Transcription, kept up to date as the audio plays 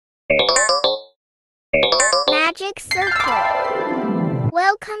Magic Circle.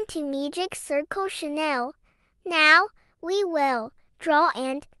 Welcome to Magic Circle Chanel. Now, we will draw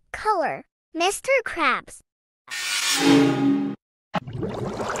and color Mr. Krabs.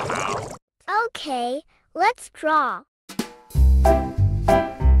 Okay, let's draw.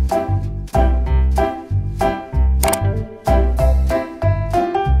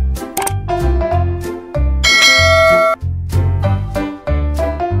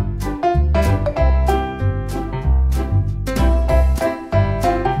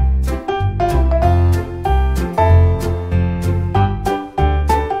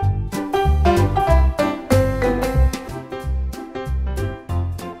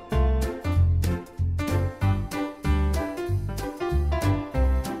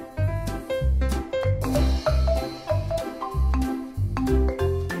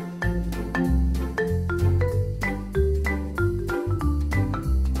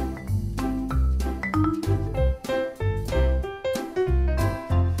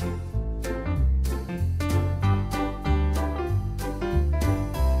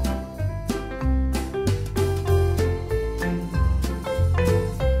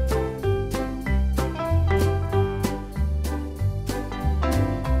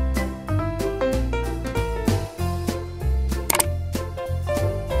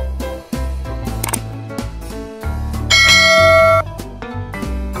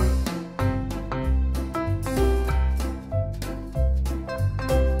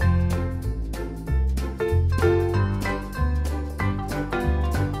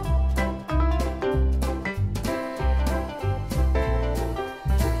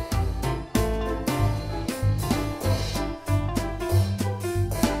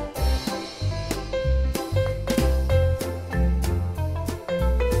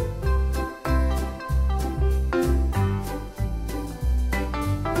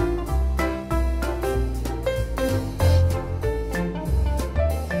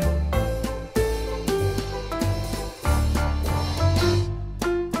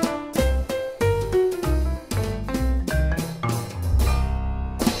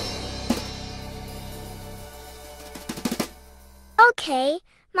 Okay,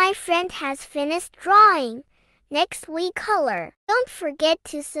 my friend has finished drawing. Next we color. Don't forget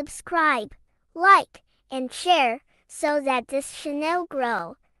to subscribe, like, and share so that this channel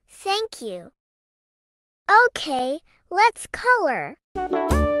grow. Thank you. Okay, let's color.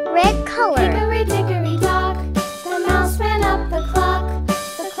 Red color. Hickory dickory dock, the mouse ran up the clock.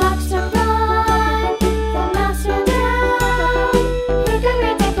 The clock struck one, the mouse ran down.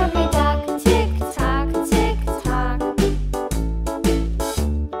 Hickory dickory dock, tick tock, tick tock.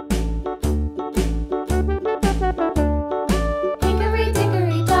 Hickory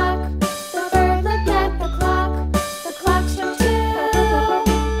dickory dock, the bird looked at the clock. The clock struck two,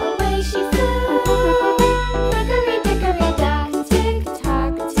 away she flew. Hickory dickory dock, tick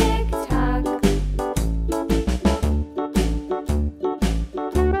tock, tick tock.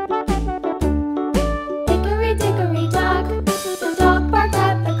 Hickory dickory dock, the dog barked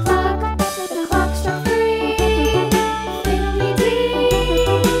at the clock. The clock struck three, fiddly-dee.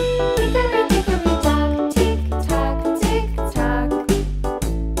 Hickory dickory dock, tick tock, tick tock.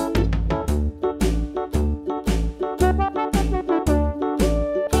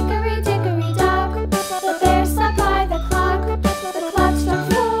 Hickory dickory dock, the bear sat by the clock. The clock struck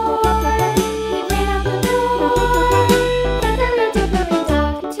four, he ran out the door. Hickory dickory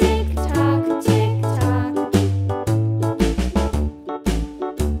dock, tick tock, tick tock.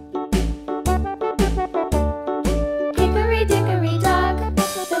 Hickory dickory dock,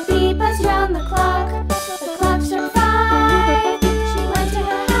 the bee buzzed round the clock. The clock struck five, she went to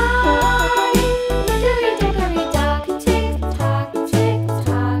her hive. Hickory dickory dock, tick tock, tick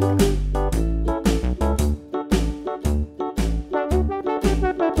tock.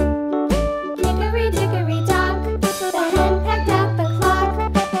 Hickory dickory dock, the hen pecked at the clock.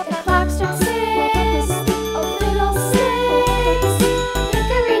 The clock struck six, oh fiddle-six.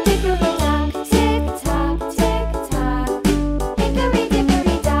 Hickory dickory dock, tick tock, tick tock. Hickory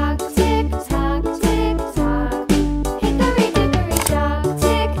dickory dock, tick tock, tick tock. Hickory dickory dock,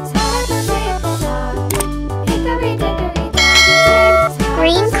 tick tock, tick tock. Hickory dickory dock, tick tock.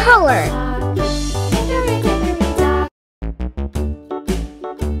 Green color. Hickory dickory dock.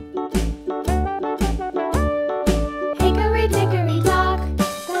 Hickory dickory dock,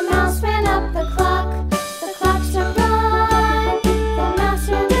 the mouse ran up the clock. The clock struck one, the mouse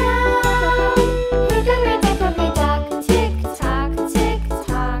ran down. Hickory dickory dock, tick tock, tick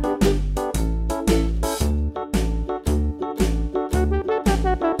tock.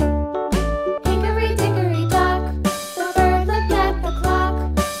 Hickory dickory dock, the bird looked at the clock.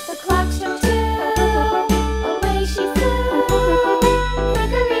 The clock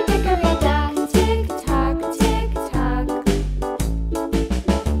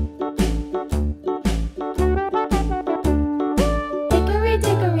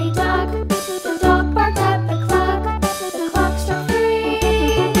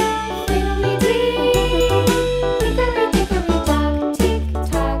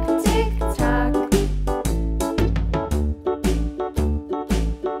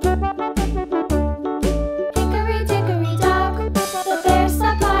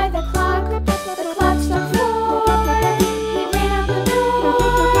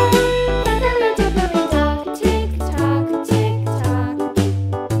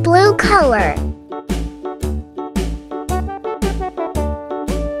blue color.